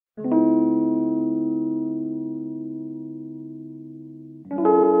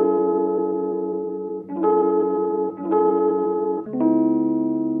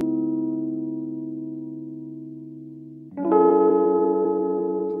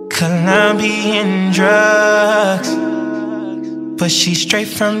Colombian drugs, but she straight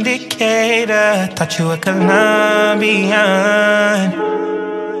from Decatur. Thought you were Colombian.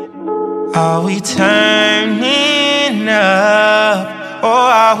 Are we turning up, or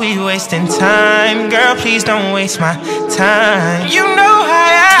are we wasting time? Girl, please don't waste my time. You know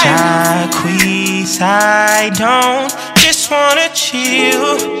how I Jacquees, I don't just wanna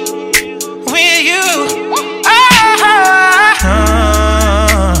chill with you.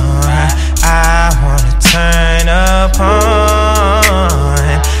 I wanna turn up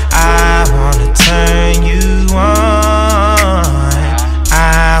on, I wanna turn you on,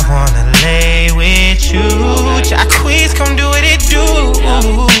 I wanna lay with you. Jacquees, come do what it do.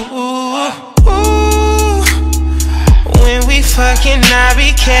 When we fucking, I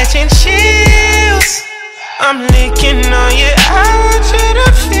be catching chills. I'm licking on you, I want you to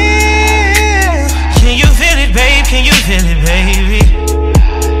feel. Can you feel it, babe? Can you feel it, baby?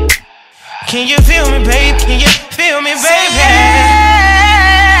 Can you feel me, babe? Can you feel me, baby?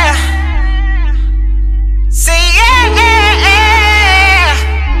 Say yeah.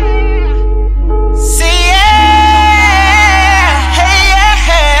 Say yeah. Hey,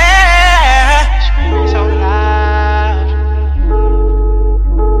 yeah. Screaming so loud.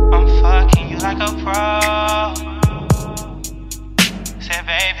 I'm fucking you like a pro. Say,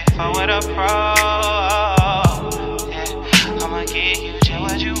 baby, for what a pro. Yeah, I'ma give you just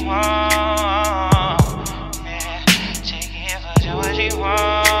what you want.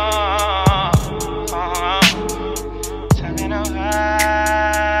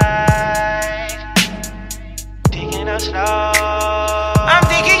 I'm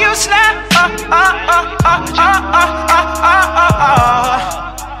thinking you slow.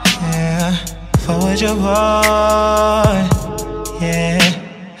 Yeah, forward your boy. Yeah,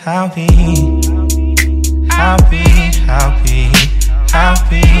 I'll be.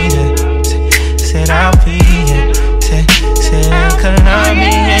 Said I'll be. Said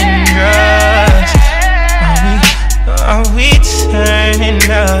Colombian drugs. Are we turning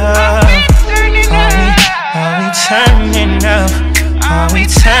up? Are we turning up? Are we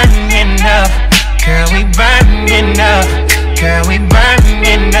turning up? Girl, we burning up. Girl, we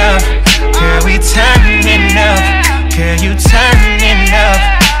burning up. Girl, we turning up. Girl, you turning up.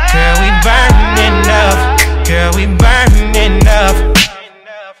 Girl,